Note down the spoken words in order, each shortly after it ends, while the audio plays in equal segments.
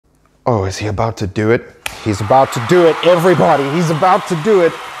Oh, is he about to do it? He's about to do it, everybody. He's about to do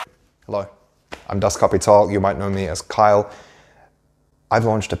it. Hello, I'm Das Kapital. You might know me as Kyle. I've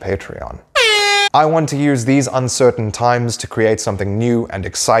launched a Patreon. I want to use these uncertain times to create something new and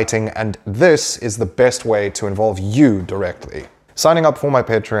exciting, and this is the best way to involve you directly. Signing up for my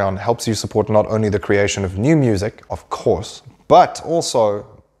Patreon helps you support not only the creation of new music, of course, but also,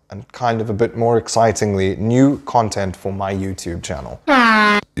 and kind of a bit more excitingly, new content for my YouTube channel.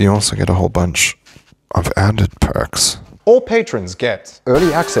 You also get a whole bunch of added perks. All patrons get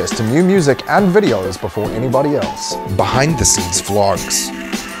early access to new music and videos before anybody else, behind-the-scenes vlogs,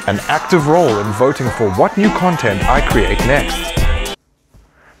 an active role in voting for what new content I create next.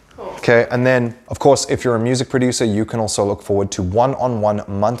 Okay, and then, of course, if you're a music producer, you can also look forward to one-on-one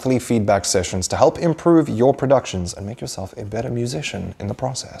monthly feedback sessions to help improve your productions and make yourself a better musician in the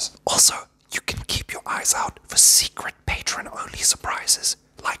process. Also, you can keep your eyes out for secret patron-only surprises,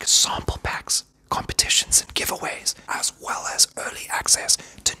 like sample packs, competitions and giveaways, as well as early access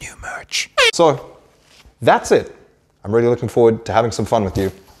to new merch. So, that's it. I'm really looking forward to having some fun with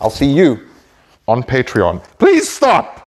you. I'll see you on Patreon. Please stop!